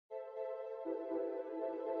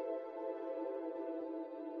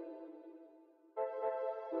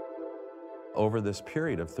Over this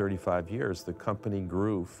period of 35 years, the company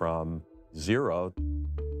grew from 0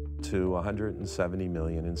 to 170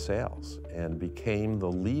 million in sales and became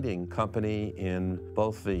the leading company in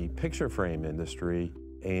both the picture frame industry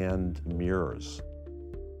and mirrors.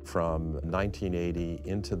 From 1980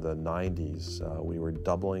 into the 90s, we were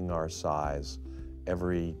doubling our size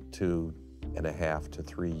every 2.5 to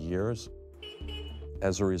 3 years.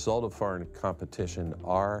 As a result of foreign competition,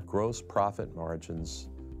 our gross profit margins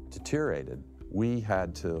deteriorated. We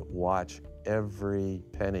had to watch every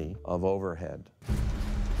penny of overhead.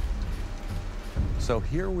 So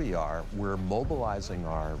here we are, we're mobilizing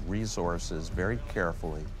our resources very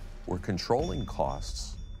carefully. We're controlling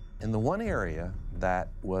costs. And the one area that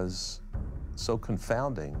was so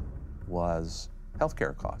confounding was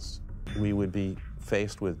healthcare costs. We would be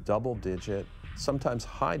faced with double-digit, sometimes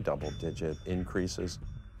high double-digit increases.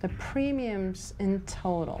 The premiums in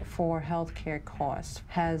total for healthcare costs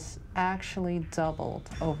has actually doubled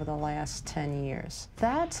over the last 10 years.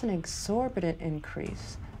 That's an exorbitant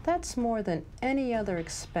increase. That's more than any other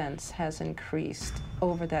expense has increased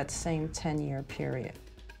over that same 10-year period.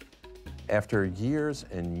 After years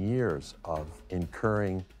and years of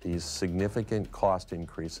incurring these significant cost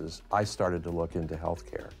increases, I started to look into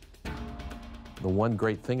healthcare. The one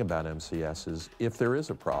great thing about MCS is if there is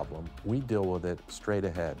a problem, we deal with it straight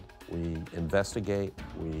ahead. We investigate,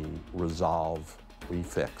 we resolve, we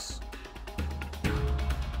fix.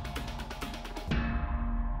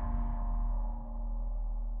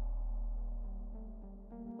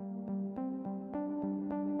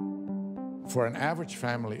 For an average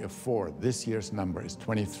family of 4, this year's number is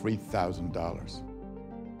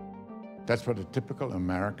 $23,000. That's what a typical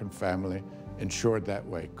American family insured that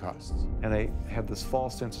way costs. And they have this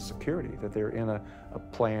false sense of security that they're in a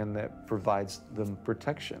plan that provides them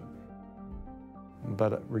protection.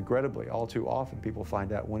 But regrettably, all too often, people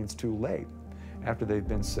find out when it's too late, after they've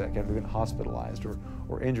been sick, after they've been hospitalized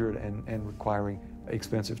or injured and requiring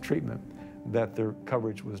expensive treatment, that their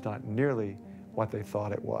coverage was not nearly what they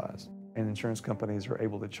thought it was. And insurance companies are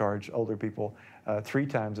able to charge older people 3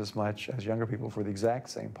 times as much as younger people for the exact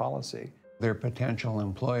same policy. Their potential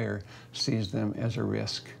employer sees them as a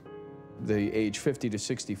risk. The age 50 to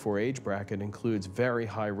 64 age bracket includes very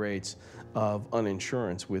high rates of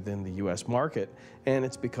uninsurance within the U.S. market, and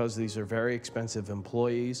it's because these are very expensive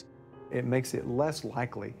employees. It makes it less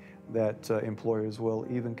likely that employers will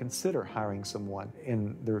even consider hiring someone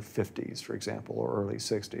in their 50s, for example, or early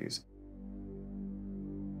 60s.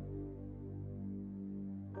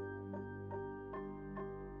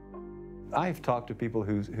 I've talked to people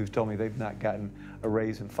who've told me they've not gotten a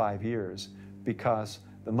raise in 5 years because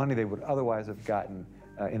the money they would otherwise have gotten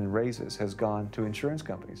in raises has gone to insurance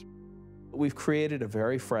companies. We've created a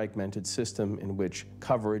very fragmented system in which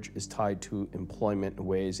coverage is tied to employment in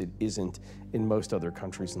ways it isn't in most other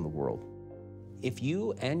countries in the world. If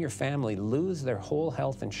you and your family lose their whole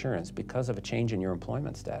health insurance because of a change in your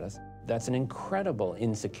employment status, that's an incredible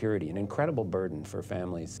insecurity, an incredible burden for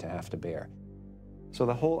families to have to bear. So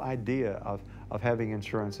the whole idea of having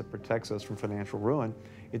insurance that protects us from financial ruin,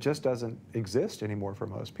 it just doesn't exist anymore for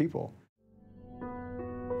most people.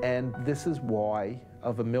 And this is why,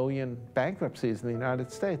 of 1 million bankruptcies in the United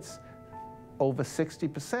States, over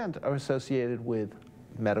 60% are associated with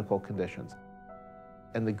medical conditions.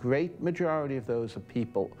 And the great majority of those are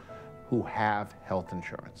people who have health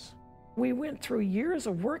insurance. We went through years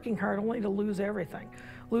of working hard only to lose everything.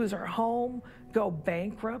 Lose our home, go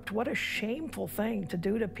bankrupt. What a shameful thing to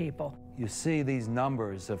do to people. You see these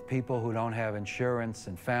numbers of people who don't have insurance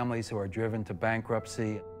and families who are driven to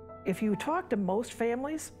bankruptcy. If you talk to most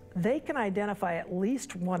families, they can identify at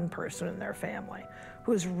least one person in their family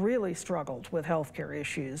who's really struggled with healthcare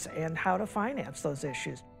issues and how to finance those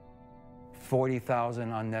issues.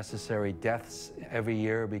 40,000 unnecessary deaths every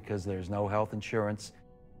year because there's no health insurance.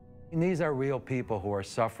 And these are real people who are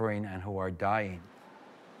suffering and who are dying.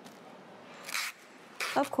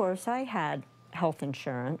 Of course, I had health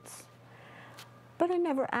insurance, but I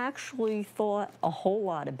never actually thought a whole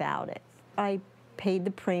lot about it. I paid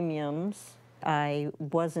the premiums. I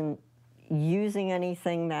wasn't using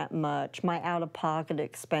anything that much. My out-of-pocket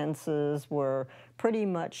expenses were pretty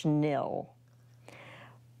much nil.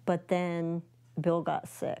 But then Bill got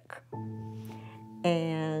sick,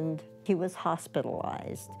 and he was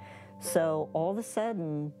hospitalized. So all of a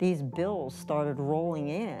sudden, these bills started rolling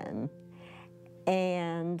in,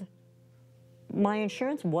 and my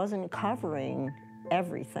insurance wasn't covering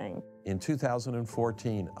everything. In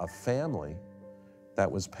 2014, a family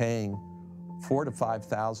that was paying $4,000 to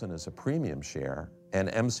 $5,000 as a premium share and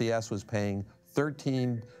MCS was paying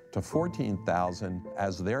 $13,000 to $14,000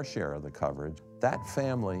 as their share of the coverage, that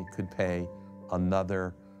family could pay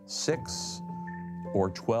another $6,000 or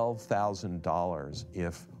 $12,000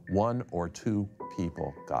 if one or two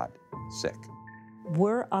people got sick.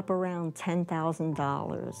 We're up around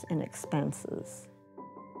 $10,000 in expenses.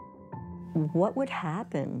 What would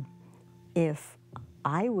happen if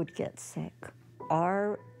I would get sick?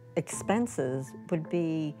 Our expenses would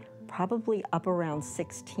be probably up around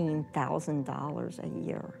 $16,000 a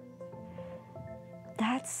year.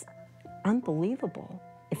 That's unbelievable.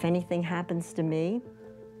 If anything happens to me,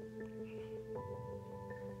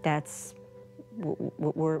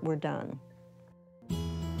 we're done.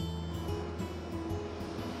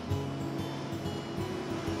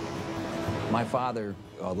 My father,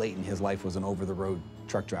 late in his life, was an over-the-road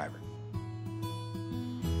truck driver.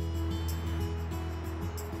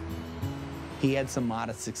 He had some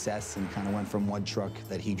modest success and kind of went from one truck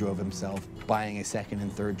that he drove himself, buying a second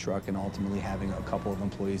and third truck, and ultimately having a couple of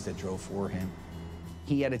employees that drove for him.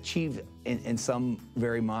 He had achieved, in some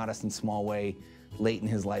very modest and small way, late in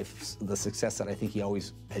his life, the success that I think he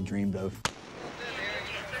always had dreamed of.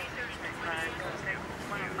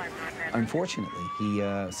 Unfortunately, he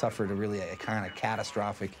suffered a kind of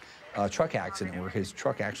catastrophic truck accident where his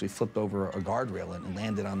truck actually flipped over a guardrail and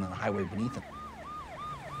landed on the highway beneath him.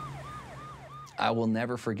 I will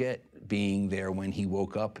never forget being there when he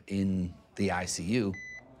woke up in the ICU,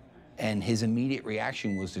 and his immediate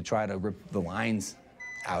reaction was to try to rip the lines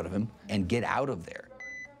out of him and get out of there.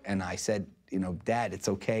 And I said, you know, Dad, it's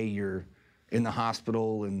okay, you're in the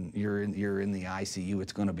hospital and you're in the ICU,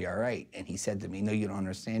 it's gonna be all right. And he said to me, no, you don't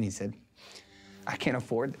understand. He said, I can't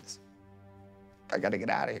afford this. I gotta get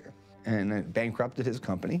out of here. And it bankrupted his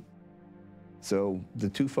company. So the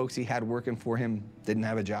two folks he had working for him didn't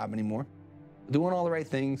have a job anymore. Doing all the right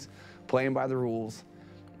things, playing by the rules,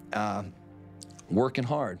 working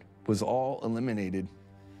hard was all eliminated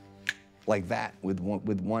like that with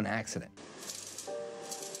one accident.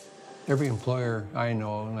 Every employer I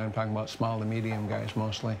know, and I'm talking about small to medium guys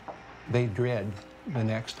mostly, they dread the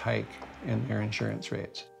next hike in their insurance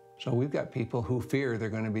rates. So we've got people who fear they're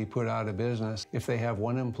going to be put out of business if they have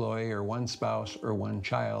one employee or one spouse or one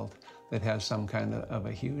child that has some kind of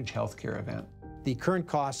a huge healthcare event. The current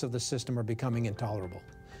costs of the system are becoming intolerable.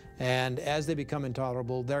 And as they become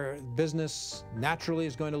intolerable, their business naturally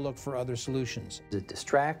is going to look for other solutions. It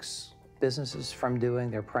distracts businesses from doing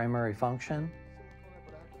their primary function,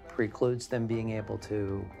 precludes them being able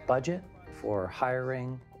to budget for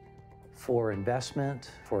hiring, for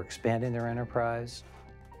investment, for expanding their enterprise.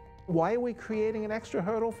 Why are we creating an extra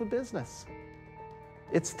hurdle for business?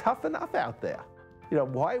 It's tough enough out there. You know,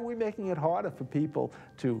 why are we making it harder for people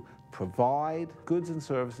to provide goods and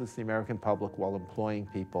services to the American public while employing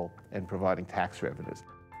people and providing tax revenues?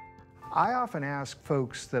 I often ask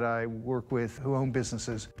folks that I work with who own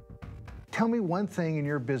businesses, tell me one thing in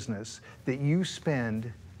your business that you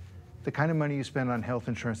spend, the kind of money you spend on health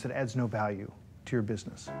insurance that adds no value to your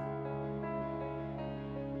business.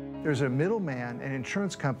 There's a middleman, an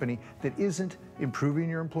insurance company, that isn't improving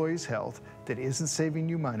your employees' health, that isn't saving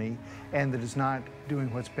you money, and that is not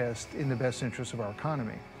doing what's best in the best interest of our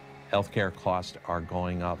economy. Healthcare costs are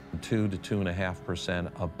going up 2 to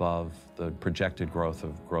 2.5% above the projected growth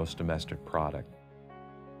of gross domestic product.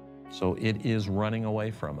 So it is running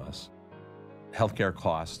away from us. Healthcare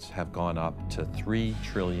costs have gone up to $3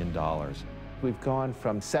 trillion. We've gone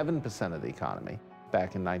from 7% of the economy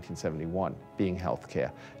back in 1971 being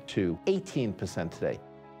healthcare to 18% today.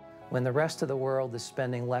 When the rest of the world is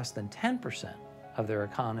spending less than 10% of their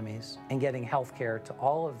economies and getting health care to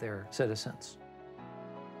all of their citizens.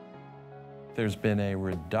 There's been a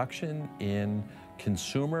reduction in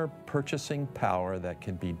consumer purchasing power that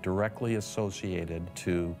can be directly associated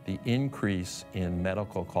to the increase in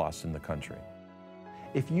medical costs in the country.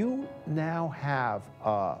 If you now have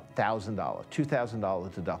a $1,000,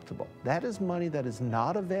 $2,000 deductible, that is money that is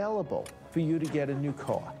not available for you to get a new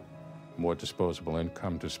car. More disposable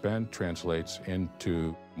income to spend translates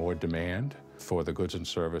into more demand for the goods and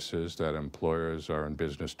services that employers are in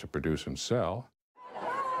business to produce and sell.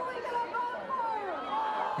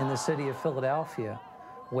 In the city of Philadelphia,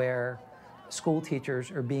 where school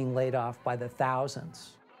teachers are being laid off by the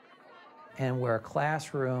thousands, and where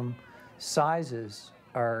classroom sizes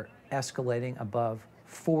are escalating above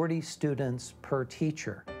 40 students per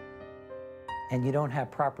teacher, and you don't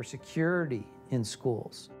have proper security in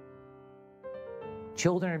schools.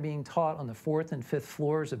 Children are being taught on the 4th and 5th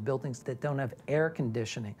floors of buildings that don't have air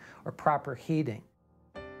conditioning or proper heating.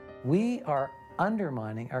 We are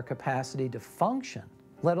undermining our capacity to function,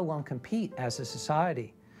 let alone compete as a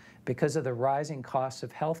society, because of the rising costs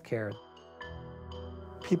of health care.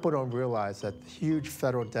 People don't realize that the huge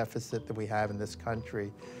federal deficit that we have in this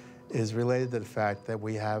country is related to the fact that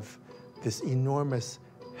we have this enormous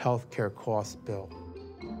healthcare cost bill.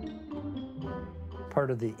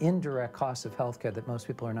 Part of the indirect cost of healthcare that most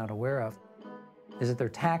people are not aware of is that their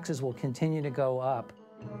taxes will continue to go up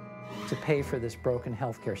to pay for this broken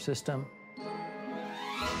healthcare system.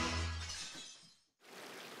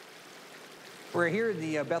 We're here at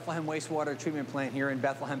the Bethlehem Wastewater Treatment Plant here in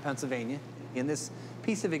Bethlehem, Pennsylvania. And this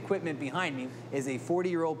piece of equipment behind me is a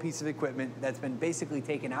 40-year-old piece of equipment that's been basically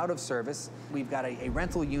taken out of service. We've got a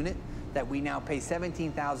rental unit that we now pay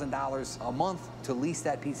 $17,000 a month to lease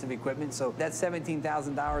that piece of equipment. So that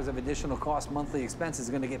 $17,000 of additional cost monthly expense is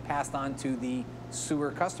going to get passed on to the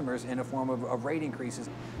sewer customers in a form of rate increases.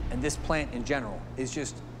 And this plant in general is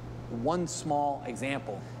just one small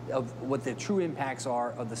example of what the true impacts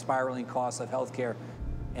are of the spiraling costs of healthcare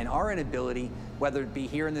and our inability, whether it be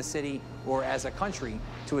here in the city or as a country,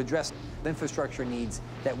 to address the infrastructure needs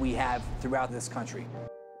that we have throughout this country.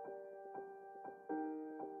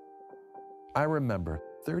 I remember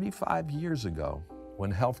 35 years ago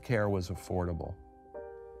when healthcare was affordable.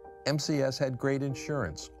 MCS had great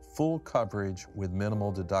insurance, full coverage with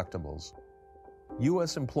minimal deductibles.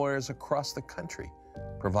 U.S. employers across the country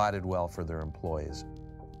provided well for their employees.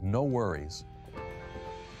 No worries.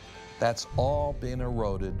 That's all been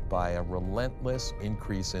eroded by a relentless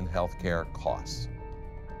increase in healthcare costs.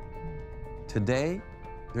 Today,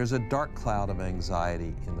 there's a dark cloud of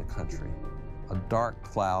anxiety in the country, a dark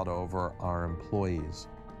cloud over our employees.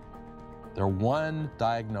 They're one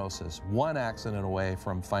diagnosis, one accident away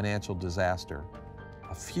from financial disaster.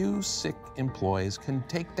 A few sick employees can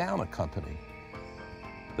take down a company.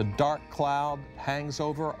 The dark cloud hangs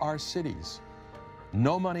over our cities.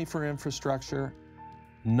 No money for infrastructure,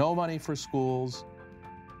 no money for schools,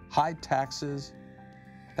 high taxes.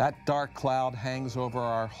 That dark cloud hangs over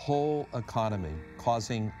our whole economy,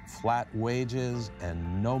 causing flat wages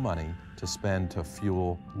and no money to spend to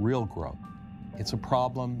fuel real growth. It's a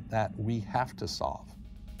problem that we have to solve.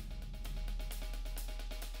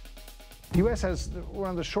 The U.S. has one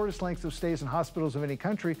of the shortest lengths of stays in hospitals of any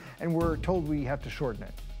country, and we're told we have to shorten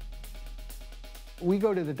it. We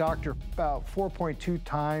go to the doctor about 4.2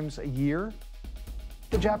 times a year.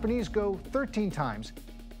 The Japanese go 13 times.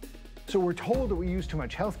 So we're told that we use too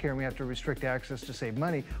much health care and we have to restrict access to save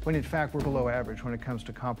money, when in fact we're below average when it comes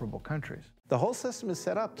to comparable countries. The whole system is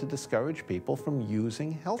set up to discourage people from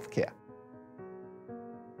using health care.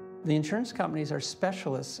 The insurance companies are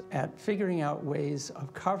specialists at figuring out ways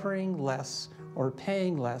of covering less or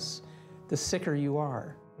paying less the sicker you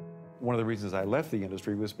are. One of the reasons I left the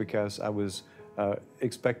industry was because I was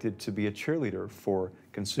expected to be a cheerleader for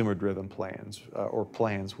consumer-driven plans or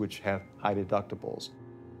plans which have high deductibles,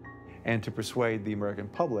 and to persuade the American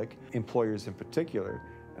public, employers in particular,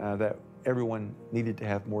 that everyone needed to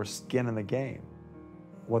have more skin in the game.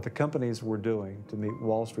 What the companies were doing to meet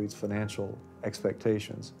Wall Street's financial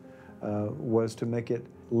expectations was to make it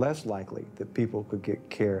less likely that people could get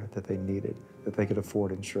care that they needed, that they could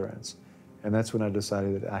afford insurance. And that's when I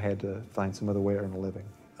decided that I had to find some other way to earn a living.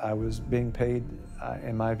 I was being paid,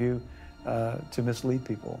 in my view, to mislead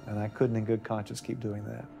people, and I couldn't in good conscience keep doing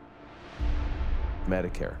that.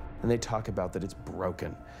 Medicare, and they talk about that it's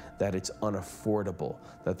broken, that it's unaffordable,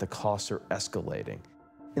 that the costs are escalating.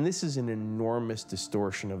 And this is an enormous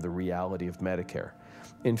distortion of the reality of Medicare.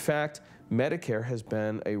 In fact, Medicare has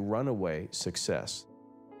been a runaway success.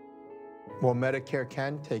 Well, Medicare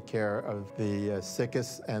can take care of the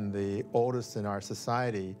sickest and the oldest in our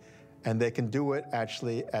society, and they can do it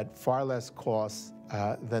actually at far less cost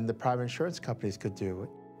than the private insurance companies could do it.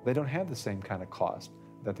 They don't have the same kind of cost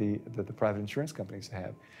that the private insurance companies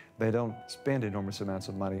have. They don't spend enormous amounts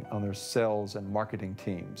of money on their sales and marketing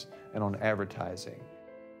teams and on advertising.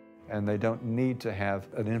 And they don't need to have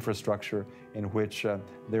an infrastructure in which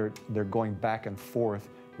they're going back and forth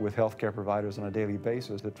with healthcare providers on a daily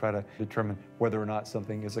basis to try to determine whether or not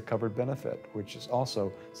something is a covered benefit, which is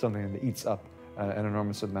also something that eats up an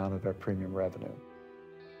enormous amount of our premium revenue.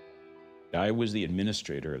 I was the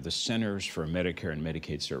administrator of the Centers for Medicare and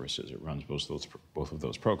Medicaid Services. It runs both of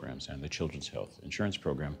those programs and the Children's Health Insurance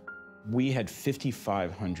Program. We had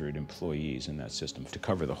 5,500 employees in that system to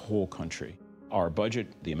cover the whole country. Our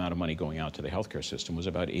budget, the amount of money going out to the healthcare system, was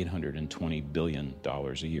about $820 billion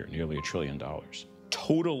a year, nearly $1 trillion.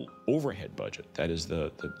 Total overhead budget, that is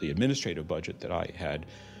the administrative budget that I had,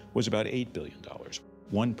 was about $8 billion,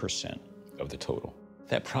 1% of the total.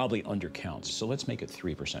 That probably undercounts, so let's make it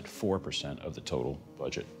 3%, 4% of the total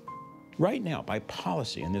budget. Right now, by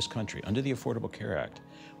policy in this country, under the Affordable Care Act,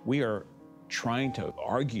 we are trying to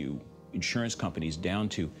argue insurance companies down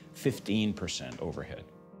to 15% overhead.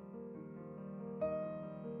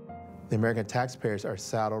 The American taxpayers are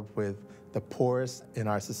saddled with the poorest in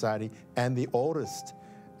our society and the oldest,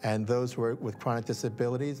 and those who are with chronic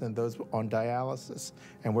disabilities and those on dialysis.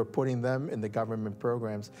 And we're putting them in the government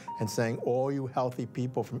programs and saying, all you healthy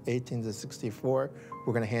people from 18 to 64,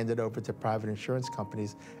 we're going to hand it over to private insurance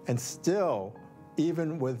companies. And still,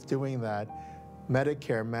 even with doing that,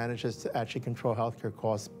 Medicare manages to actually control healthcare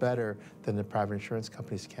costs better than the private insurance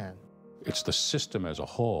companies can. It's the system as a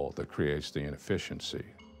whole that creates the inefficiency.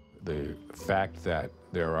 The fact that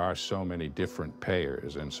there are so many different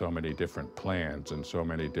payers and so many different plans and so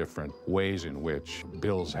many different ways in which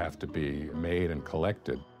bills have to be made and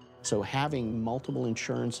collected. So having multiple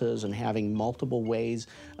insurances and having multiple ways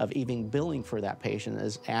of even billing for that patient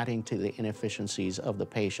is adding to the inefficiencies of the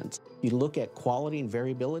patients. You look at quality and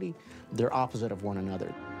variability, they're opposite of one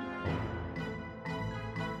another.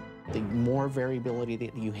 The more variability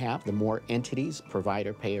that you have, the more entities,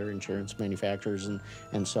 provider, payer, insurance manufacturers,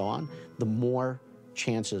 and so on, the more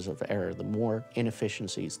chances of error, the more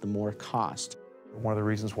inefficiencies, the more cost. One of the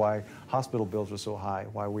reasons why hospital bills are so high,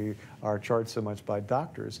 why we are charged so much by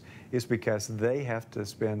doctors, is because they have to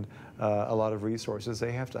spend a lot of resources.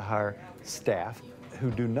 They have to hire staff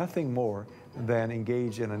who do nothing more than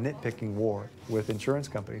engage in a nitpicking war with insurance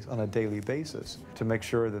companies on a daily basis to make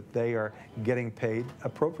sure that they are getting paid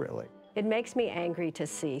appropriately. It makes me angry to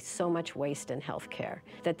see so much waste in healthcare,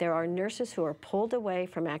 that there are nurses who are pulled away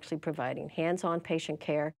from actually providing hands-on patient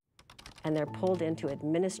care, and they're pulled into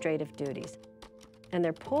administrative duties. And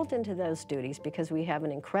they're pulled into those duties because we have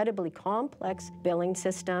an incredibly complex billing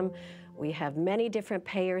system. We have many different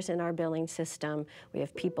payers in our billing system. We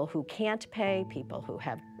have people who can't pay, people who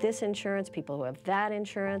have this insurance, people who have that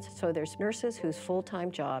insurance. So there's nurses whose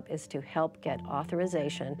full-time job is to help get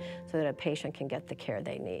authorization so that a patient can get the care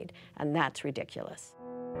they need. And that's ridiculous.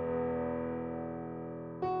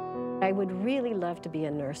 I would really love to be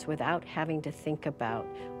a nurse without having to think about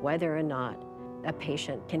whether or not a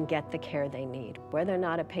patient can get the care they need, whether or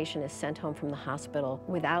not a patient is sent home from the hospital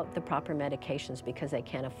without the proper medications because they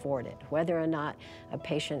can't afford it, whether or not a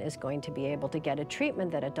patient is going to be able to get a treatment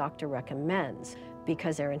that a doctor recommends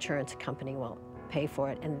because their insurance company won't pay for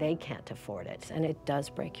it and they can't afford it. And it does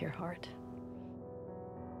break your heart.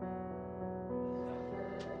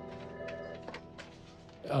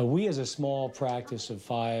 We, as a small practice of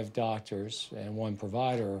 5 doctors and 1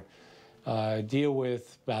 provider, deal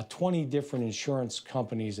with about 20 different insurance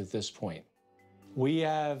companies at this point. We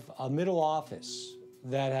have a middle office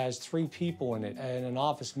that has 3 people in it and an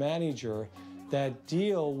office manager that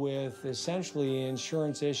deal with essentially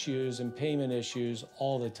insurance issues and payment issues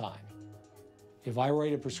all the time. If I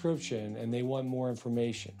write a prescription and they want more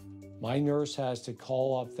information, my nurse has to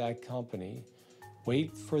call up that company,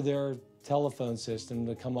 wait for their telephone system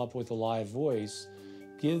to come up with a live voice,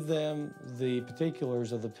 give them the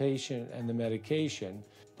particulars of the patient and the medication,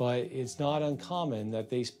 but it's not uncommon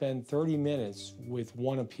that they spend 30 minutes with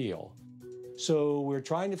 1 appeal. So we're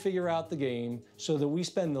trying to figure out the game so that we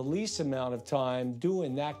spend the least amount of time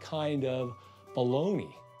doing that kind of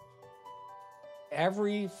baloney.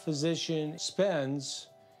 Every physician spends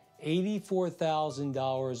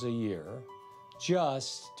 $84,000 a year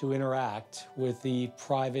just to interact with the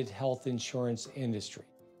private health insurance industry.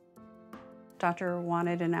 Doctor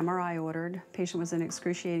wanted an MRI ordered. Patient was in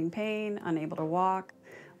excruciating pain, unable to walk.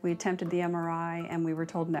 We attempted the MRI and we were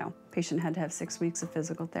told no. Patient had to have 6 weeks of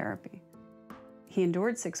physical therapy. He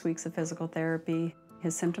endured 6 weeks of physical therapy.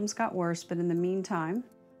 His symptoms got worse, but in the meantime,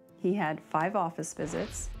 he had 5 office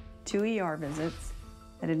visits, 2 ER visits,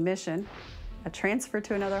 an admission, a transfer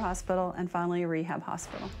to another hospital, and finally a rehab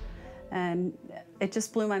hospital. And it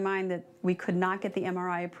just blew my mind that we could not get the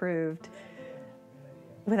MRI approved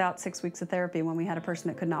without 6 weeks of therapy when we had a person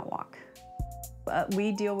that could not walk.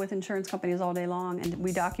 We deal with insurance companies all day long, and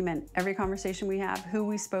we document every conversation we have, who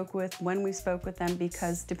we spoke with, when we spoke with them,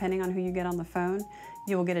 because depending on who you get on the phone,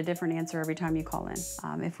 you will get a different answer every time you call in.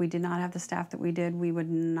 If we did not have the staff that we did, we would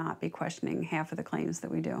not be questioning half of the claims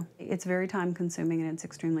that we do. It's very time-consuming and it's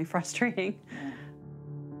extremely frustrating.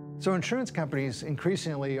 So insurance companies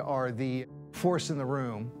increasingly are the force in the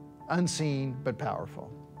room, unseen but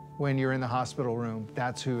powerful. When you're in the hospital room,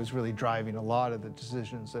 that's who is really driving a lot of the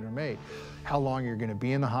decisions that are made. How long you're going to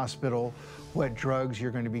be in the hospital, what drugs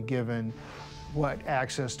you're going to be given, what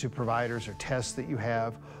access to providers or tests that you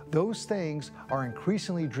have. Those things are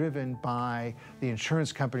increasingly driven by the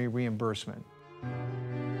insurance company reimbursement.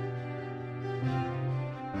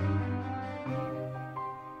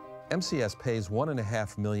 MCS pays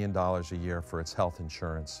 $1.5 million a year for its health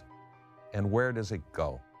insurance. And where does it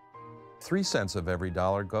go? 3 cents of every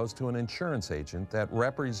dollar goes to an insurance agent that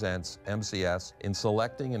represents MCS in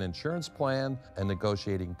selecting an insurance plan and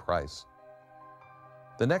negotiating price.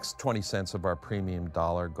 The next 20 cents of our premium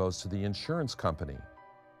dollar goes to the insurance company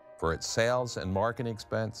for its sales and marketing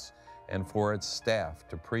expense and for its staff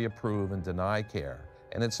to pre-approve and deny care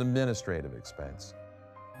and its administrative expense.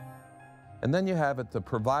 And then you have at the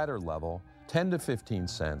provider level 10 to 15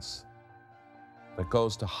 cents that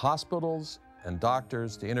goes to hospitals and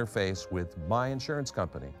doctors to interface with my insurance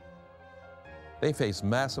company. They face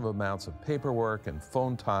massive amounts of paperwork and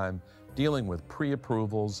phone time dealing with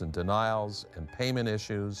pre-approvals and denials and payment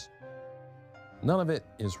issues. None of it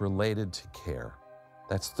is related to care.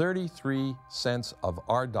 That's 33 cents of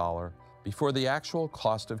our dollar before the actual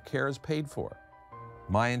cost of care is paid for.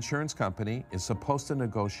 My insurance company is supposed to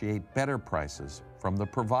negotiate better prices from the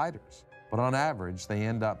providers, but on average, they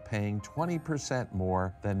end up paying 20%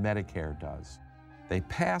 more than Medicare does. They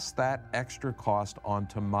pass that extra cost on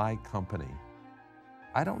to my company.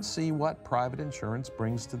 I don't see what private insurance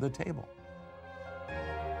brings to the table.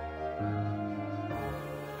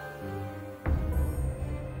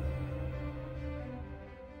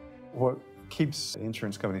 What keeps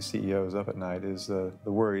insurance company CEOs up at night is the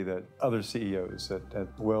worry that other CEOs that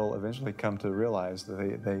will eventually come to realize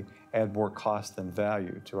that they add more cost than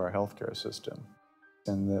value to our healthcare system,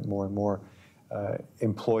 and that more and more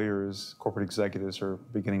employers, corporate executives are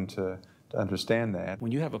beginning to understand that.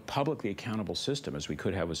 When you have a publicly accountable system, as we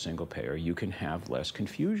could have with single payer, you can have less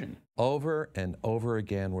confusion. Over and over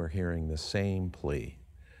again, we're hearing the same plea.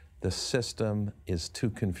 The system is too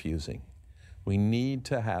confusing. We need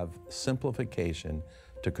to have simplification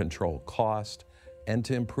to control cost and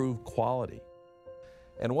to improve quality.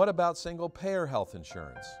 And what about single payer health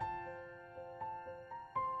insurance?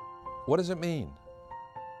 What does it mean?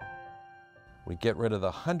 We get rid of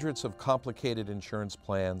the hundreds of complicated insurance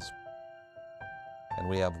plans, and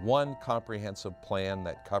we have one comprehensive plan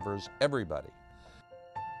that covers everybody.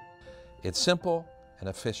 It's simple and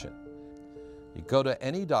efficient. You go to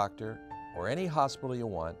any doctor or any hospital you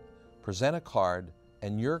want, present a card,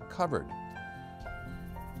 and you're covered.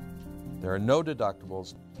 There are no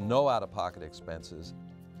deductibles, no out-of-pocket expenses,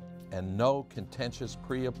 and no contentious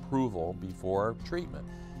pre-approval before treatment.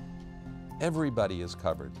 Everybody is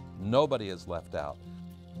covered. Nobody is left out.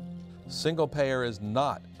 Single payer is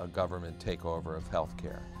not a government takeover of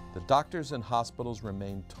healthcare. The doctors and hospitals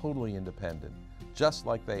remain totally independent, just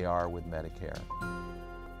like they are with Medicare.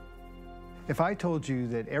 If I told you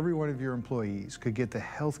that every one of your employees could get the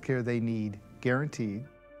health care they need guaranteed,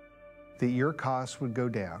 that your costs would go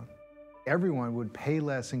down, everyone would pay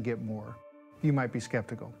less and get more, you might be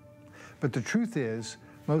skeptical. But the truth is,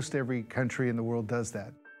 most every country in the world does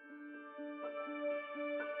that.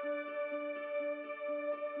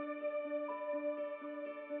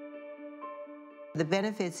 The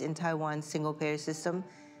benefits in Taiwan's single-payer system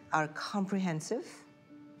are comprehensive.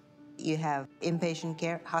 You have inpatient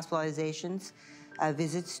care, hospitalizations,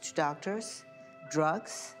 visits to doctors,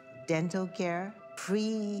 drugs, dental care,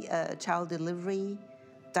 pre-child delivery,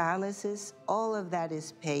 dialysis, all of that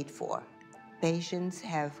is paid for. Patients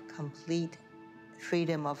have complete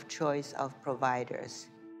freedom of choice of providers.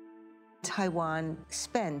 Taiwan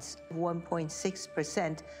spends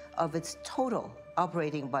 1.6% of its total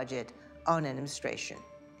operating budget on administration.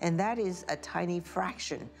 And that is a tiny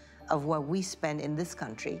fraction of what we spend in this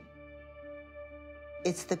country.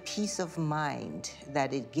 It's the peace of mind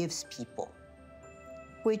that it gives people,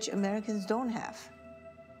 which Americans don't have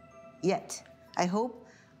yet. I hope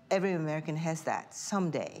every American has that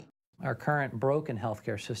someday. Our current broken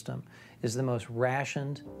healthcare system is the most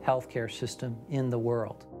rationed healthcare system in the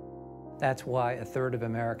world. That's why 1/3 of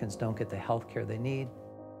Americans don't get the healthcare they need.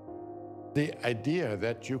 The idea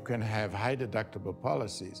that you can have high deductible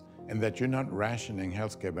policies and that you're not rationing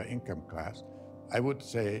healthcare by income class, I would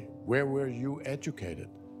say, where were you educated?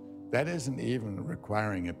 That isn't even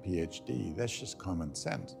requiring a PhD, that's just common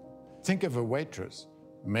sense. Think of a waitress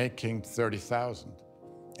making $30,000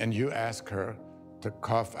 and you ask her to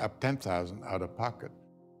cough up $10,000 out of pocket.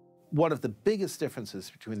 One of the biggest differences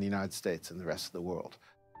between the United States and the rest of the world,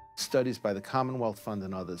 studies by the Commonwealth Fund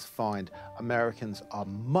and others find Americans are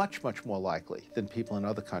much, much more likely than people in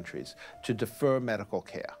other countries to defer medical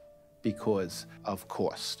care because of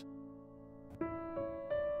cost.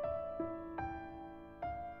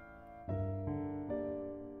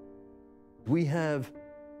 We have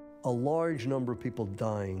a large number of people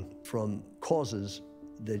dying from causes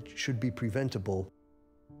that should be preventable.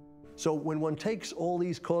 So when one takes all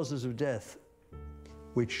these causes of death,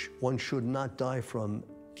 which one should not die from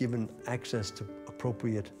given access to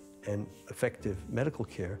appropriate and effective medical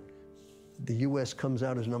care, The US comes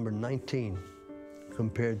out as number 19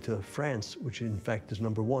 compared to France, which in fact is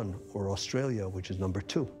number 1, or Australia, which is number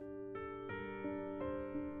 2.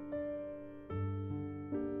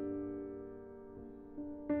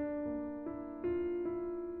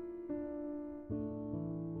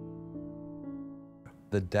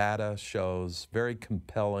 The data shows very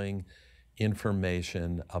compelling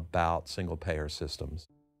information about single-payer systems.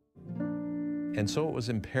 And so it was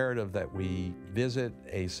imperative that we visit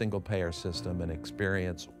a single-payer system and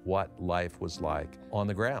experience what life was like on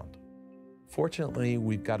the ground. Fortunately,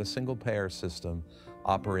 we've got a single-payer system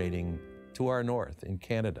operating to our north in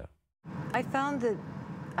Canada. I found that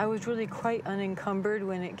I was really quite unencumbered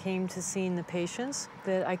when it came to seeing the patients,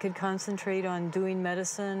 that I could concentrate on doing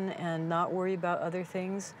medicine and not worry about other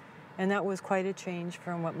things. And that was quite a change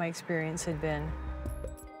from what my experience had been.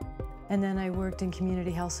 And then I worked in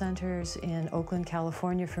community health centers in Oakland,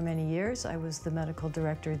 California for many years. I was the medical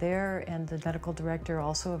director there and the medical director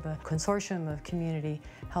also of a consortium of community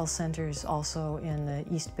health centers also in the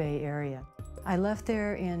East Bay area. I left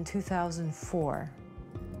there in 2004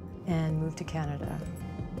 and moved to Canada.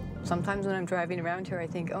 Sometimes when I'm driving around here, I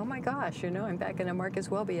think, oh my gosh, you know, I'm back in a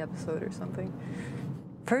Marcus Welby episode or something.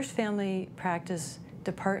 First family practice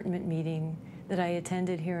department meeting that I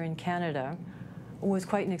attended here in Canada was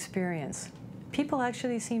quite an experience. People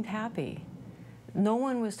actually seemed happy. No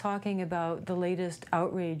one was talking about the latest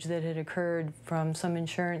outrage that had occurred from some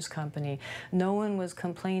insurance company. No one was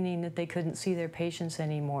complaining that they couldn't see their patients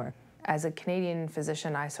anymore. As a Canadian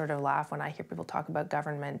physician, I sort of laugh when I hear people talk about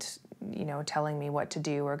government, you know, telling me what to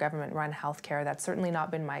do or government-run healthcare. That's certainly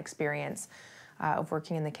not been my experience of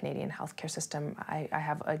working in the Canadian healthcare system. I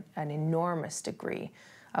have an enormous degree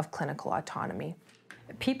of clinical autonomy.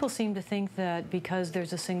 People seem to think that because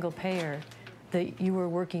there's a single payer, that you are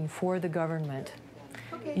working for the government.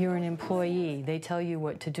 You're an employee. They tell you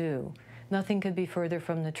what to do. Nothing could be further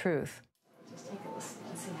from the truth. Just take a listen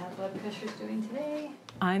and see how blood pressure's doing today.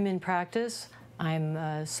 I'm in practice. I'm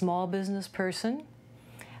a small business person.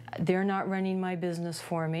 They're not running my business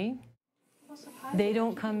for me. They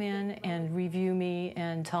don't come in and review me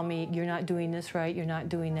and tell me, you're not doing this right, you're not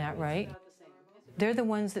doing that right. They're the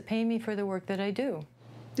ones that pay me for the work that I do.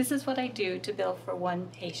 This is what I do to bill for one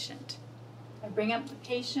patient. I bring up the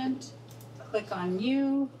patient, click on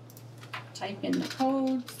new, type in the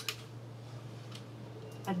codes,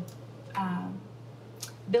 a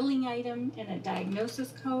billing item and a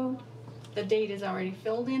diagnosis code. The date is already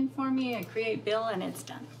filled in for me. I create bill and it's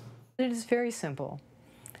done. It is very simple.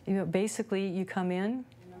 You know, basically, you come in,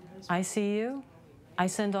 I see you, I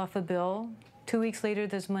send off a bill. 2 weeks later,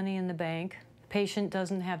 there's money in the bank. Patient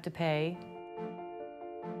doesn't have to pay.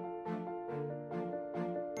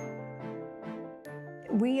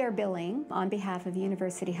 We are billing on behalf of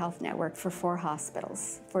University Health Network for 4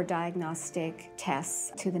 hospitals for diagnostic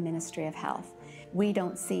tests to the Ministry of Health. We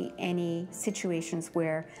don't see any situations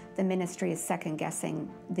where the ministry is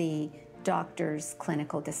second-guessing the doctor's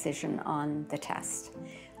clinical decision on the test.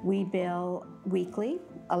 We bill weekly,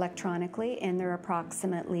 electronically, and there are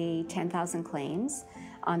approximately 10,000 claims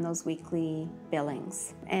on those weekly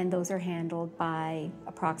billings. And those are handled by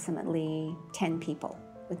approximately 10 people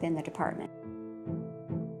within the department.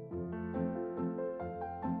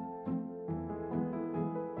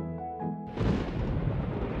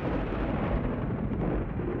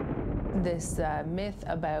 This myth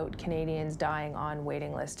about Canadians dying on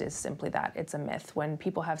waiting list is simply that. It's a myth. When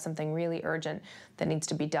people have something really urgent that needs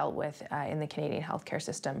to be dealt with in the Canadian healthcare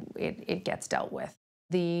system, it gets dealt with.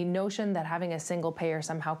 The notion that having a single payer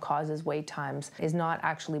somehow causes wait times is not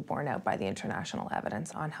actually borne out by the international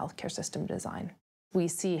evidence on healthcare system design. We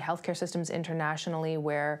see healthcare systems internationally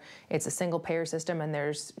where it's a single payer system and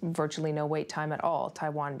there's virtually no wait time at all,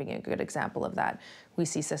 Taiwan being a good example of that. We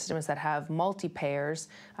see systems that have multi-payers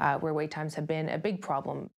where wait times have been a big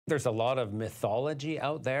problem. There's a lot of mythology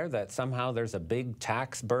out there that somehow there's a big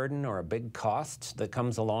tax burden or a big cost that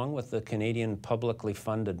comes along with the Canadian publicly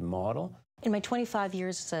funded model. In my 25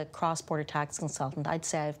 years as a cross-border tax consultant, I'd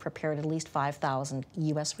say I've prepared at least 5,000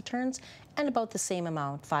 US returns and about the same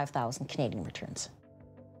amount, 5,000 Canadian returns.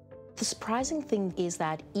 The surprising thing is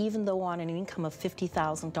that even though on an income of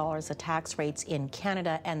 $50,000, the tax rates in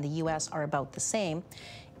Canada and the US are about the same,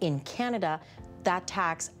 in Canada, that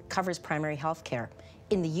tax covers primary health care.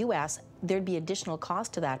 In the US, there'd be additional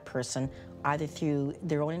cost to that person, either through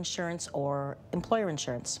their own insurance or employer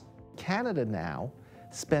insurance. Canada now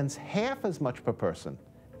spends half as much per person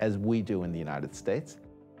as we do in the United States,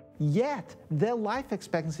 yet their life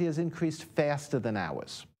expectancy has increased faster than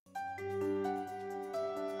ours.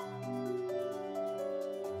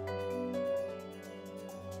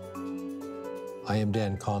 I am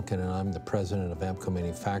Dan Conkin, and I'm the president of Amco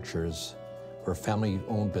Manufacturers. We're a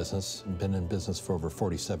family-owned business and been in business for over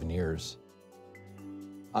 47 years.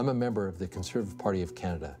 I'm a member of the Conservative Party of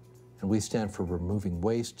Canada, and we stand for removing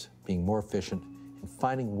waste, being more efficient, and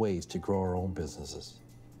finding ways to grow our own businesses.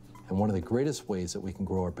 And one of the greatest ways that we can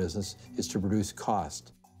grow our business is to reduce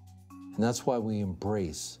cost. And that's why we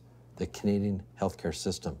embrace the Canadian healthcare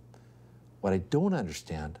system. What I don't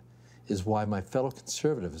understand is why my fellow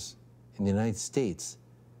conservatives in the United States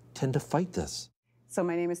tend to fight this. So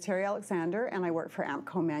my name is Terry Alexander, and I work for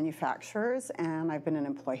Amco Manufacturers, and I've been an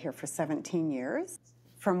employee here for 17 years.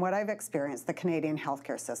 From what I've experienced, the Canadian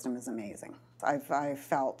healthcare system is amazing. I've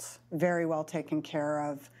felt very well taken care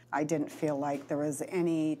of. I didn't feel like there was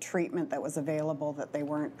any treatment that was available that they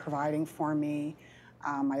weren't providing for me.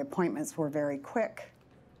 My appointments were very quick.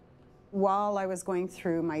 While I was going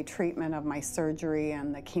through my treatment of my surgery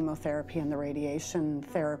and the chemotherapy and the radiation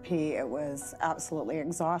therapy, it was absolutely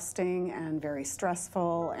exhausting and very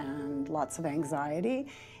stressful and lots of anxiety.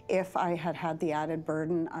 If I had had the added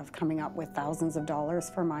burden of coming up with thousands of dollars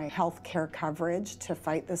for my health care coverage to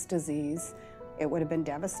fight this disease, it would have been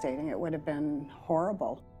devastating. It would have been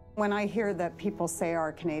horrible. When I hear that people say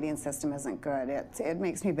our Canadian system isn't good, it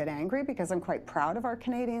makes me a bit angry because I'm quite proud of our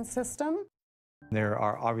Canadian system. There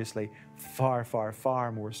are obviously far, far,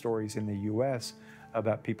 far more stories in the U.S.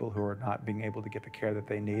 about people who are not being able to get the care that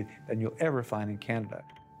they need than you'll ever find in Canada.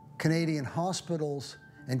 Canadian hospitals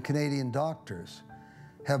and Canadian doctors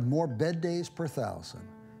have more bed days per thousand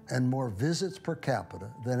and more visits per capita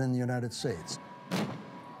than in the United States.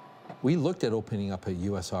 We looked at opening up a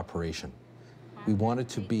U.S. operation. We wanted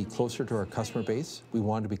to be closer to our customer base. We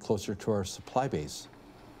wanted to be closer to our supply base.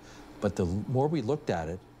 But the more we looked at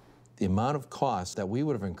it, the amount of cost that we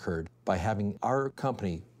would have incurred by having our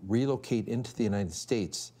company relocate into the United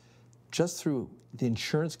States, just through the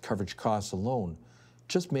insurance coverage costs alone,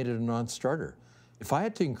 just made it a non-starter. If I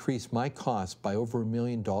had to increase my costs by over $1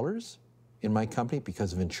 million in my company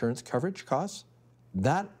because of insurance coverage costs,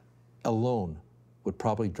 that alone would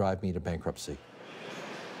probably drive me to bankruptcy.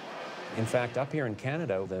 In fact, up here in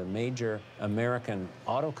Canada, the major American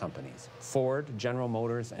auto companies, Ford, General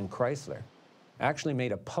Motors, and Chrysler, actually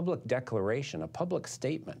made a public declaration, a public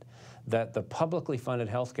statement, that the publicly funded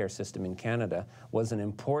healthcare system in Canada was an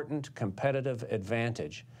important competitive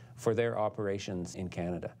advantage for their operations in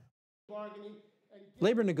Canada.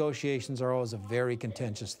 Labor negotiations are always a very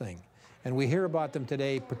contentious thing. And we hear about them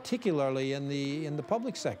today, particularly in the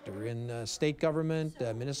public sector, in state government,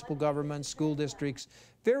 municipal government, school districts,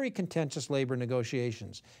 very contentious labor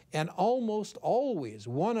negotiations. And almost always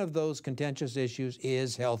one of those contentious issues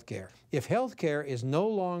is health care. If health care is no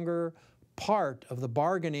longer part of the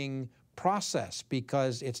bargaining process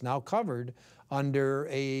because it's now covered under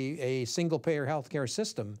a single-payer health care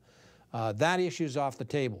system, that issue's off the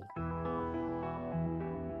table.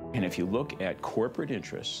 And if you look at corporate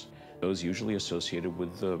interests, those usually associated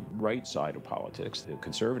with the right side of politics, the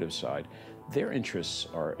conservative side, their interests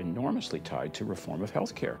are enormously tied to reform of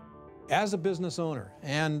health care. As a business owner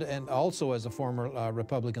and also as a former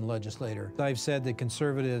Republican legislator, I've said that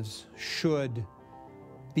conservatives should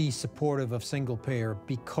be supportive of single payer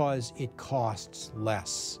because it costs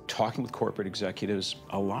less. Talking with corporate executives,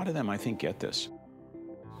 a lot of them, I think, get this.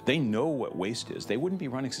 They know what waste is. They wouldn't be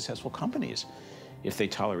running successful companies if they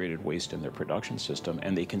tolerated waste in their production system,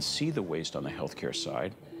 and they can see the waste on the healthcare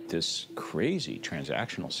side. This crazy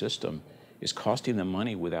transactional system is costing them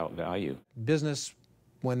money without value. Business,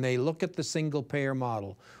 when they look at the single-payer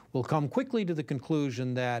model, will come quickly to the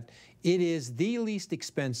conclusion that it is the least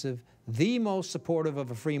expensive, the most supportive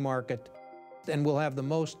of a free market, and will have the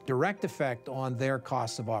most direct effect on their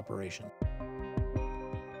costs of operation.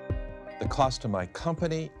 The cost to my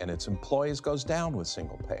company and its employees goes down with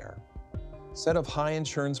single payer. Instead of high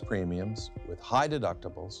insurance premiums with high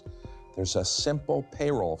deductibles, there's a simple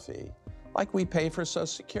payroll fee, like we pay for Social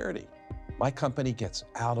Security. My company gets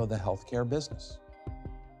out of the healthcare business.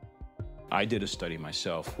 I did a study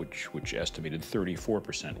myself which estimated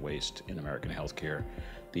 34% waste in American healthcare.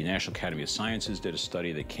 The National Academy of Sciences did a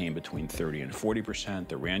study that came between 30 and 40%.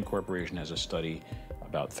 The RAND Corporation has a study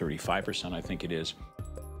about 35%, I think it is.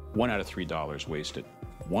 1 out of $3 wasted.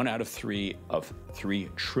 1 out of 3 of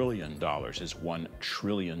 $3 trillion is $1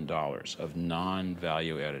 trillion of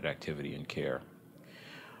non-value-added activity in care.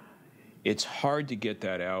 It's hard to get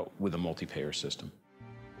that out with a multi-payer system.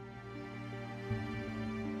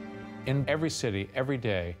 In every city, every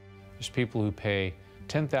day, there's people who pay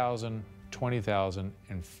 $10,000, $20,000,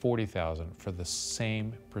 and $40,000 for the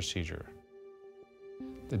same procedure.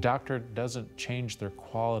 The doctor doesn't change their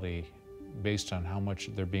quality based on how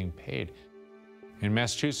much they're being paid. In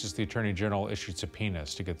Massachusetts, the Attorney General issued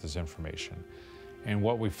subpoenas to get this information. And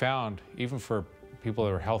what we found, even for people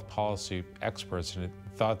that are health policy experts and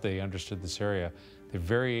thought they understood this area, the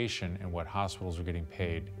variation in what hospitals were getting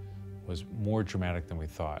paid was more dramatic than we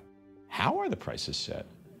thought. How are the prices set?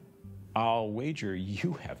 I'll wager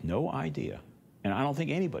you have no idea, and I don't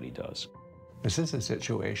think anybody does. This is a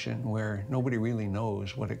situation where nobody really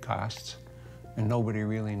knows what it costs, and nobody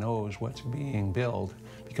really knows what's being billed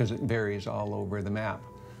because it varies all over the map.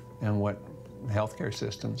 And what healthcare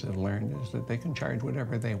systems have learned is that they can charge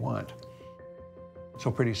whatever they want. So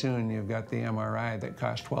pretty soon you've got the MRI that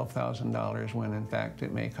costs $12,000 when in fact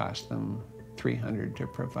it may cost them $300 to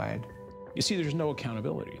provide. You see, there's no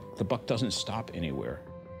accountability. The buck doesn't stop anywhere.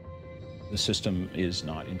 The system is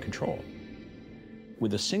not in control.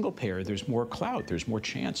 With a single payer, there's more clout, there's more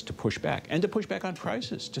chance to push back, and to push back on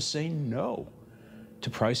prices, to say no to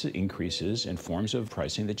price increases and forms of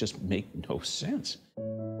pricing that just make no sense.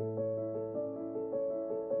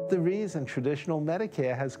 The reason traditional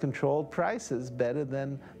Medicare has controlled prices better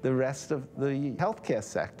than the rest of the healthcare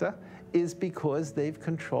sector is because they've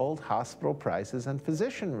controlled hospital prices and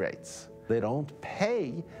physician rates. They don't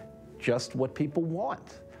pay just what people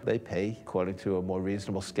want. They pay according to a more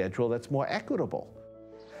reasonable schedule that's more equitable.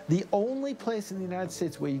 The only place in the United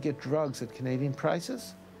States where you get drugs at Canadian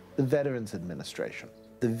prices, the Veterans Administration.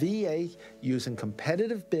 The VA, using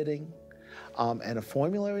competitive bidding and a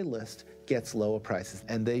formulary list, gets lower prices,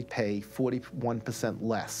 and they pay 41%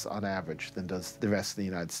 less on average than does the rest of the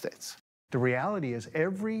United States. The reality is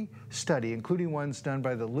every study, including ones done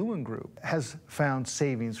by the Lewin Group, has found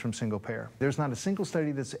savings from single payer. There's not a single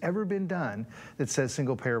study that's ever been done that says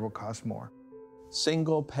single payer will cost more.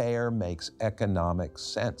 Single payer makes economic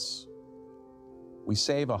sense. We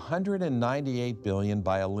save $198 billion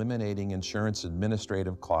by eliminating insurance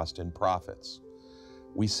administrative cost and profits.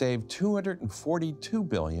 We save $242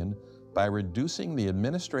 billion by reducing the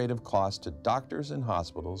administrative cost to doctors and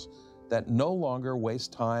hospitals that no longer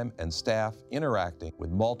waste time and staff interacting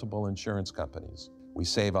with multiple insurance companies. We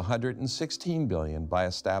save $116 billion by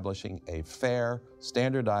establishing a fair,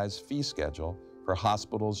 standardized fee schedule for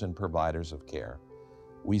hospitals and providers of care.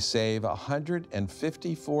 We save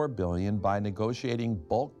 $154 billion by negotiating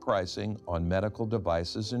bulk pricing on medical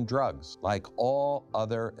devices and drugs, like all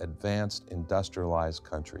other advanced industrialized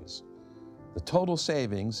countries. The total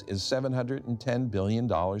savings is $710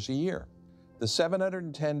 billion a year. The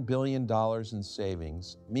 $710 billion in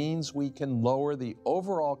savings means we can lower the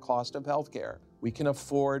overall cost of healthcare. We can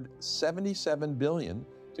afford $77 billion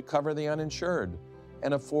to cover the uninsured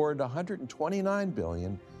and afford $129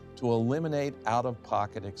 billion to eliminate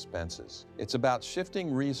out-of-pocket expenses. It's about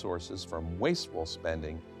shifting resources from wasteful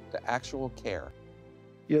spending to actual care.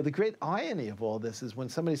 You know, the great irony of all this is when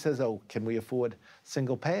somebody says, oh, can we afford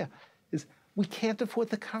single payer, is we can't afford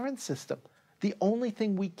the current system. The only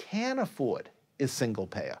thing we can afford is single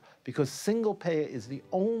payer, because single payer is the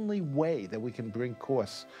only way that we can bring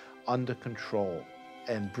costs under control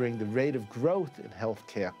and bring the rate of growth in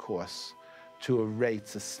healthcare costs to a rate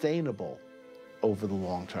sustainable over the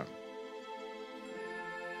long term.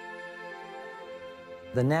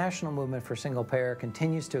 The national movement for single payer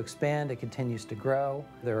continues to expand, it continues to grow.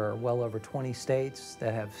 There are well over 20 states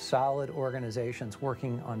that have solid organizations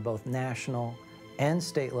working on both national and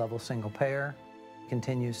state level single payer. It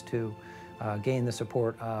continues to gain the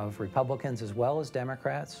support of Republicans as well as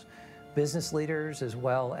Democrats, business leaders as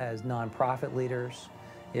well as nonprofit leaders.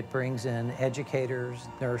 It brings in educators,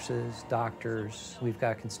 nurses, doctors. We've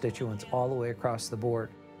got constituents all the way across the board.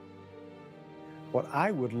 What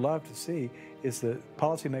I would love to see is that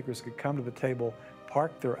policymakers could come to the table,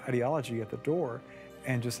 park their ideology at the door,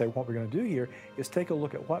 and just say, what we're going to do here is take a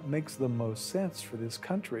look at what makes the most sense for this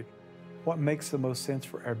country, what makes the most sense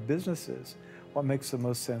for our businesses, what makes the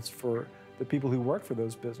most sense for the people who work for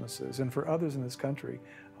those businesses and for others in this country,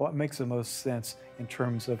 what makes the most sense in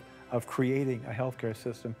terms of creating a healthcare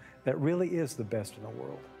system that really is the best in the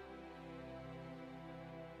world.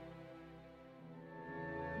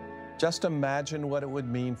 Just imagine what it would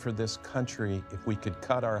mean for this country if we could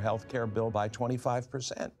cut our healthcare bill by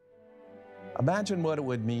 25%. Imagine what it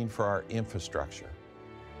would mean for our infrastructure,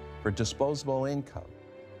 for disposable income,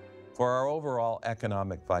 for our overall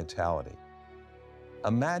economic vitality.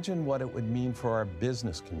 Imagine what it would mean for our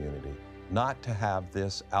business community not to have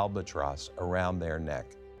this albatross around their neck.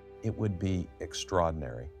 It would be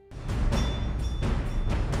extraordinary.